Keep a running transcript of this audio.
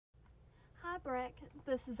Breck,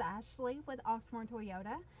 this is Ashley with Oxmoor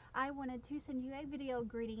Toyota. I wanted to send you a video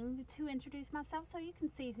greeting to introduce myself so you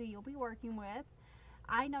can see who you'll be working with.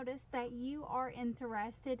 I noticed that you are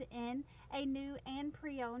interested in a new and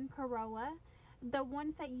pre-owned Corolla. The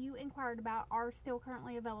ones that you inquired about are still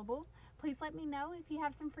currently available. Please let me know if you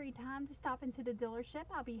have some free time to stop into the dealership.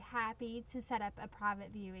 I'll be happy to set up a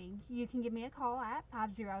private viewing. You can give me a call at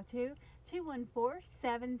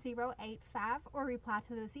 502-214-7085 or reply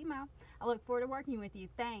to this email. I look forward to working with you.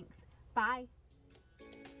 Thanks. Bye.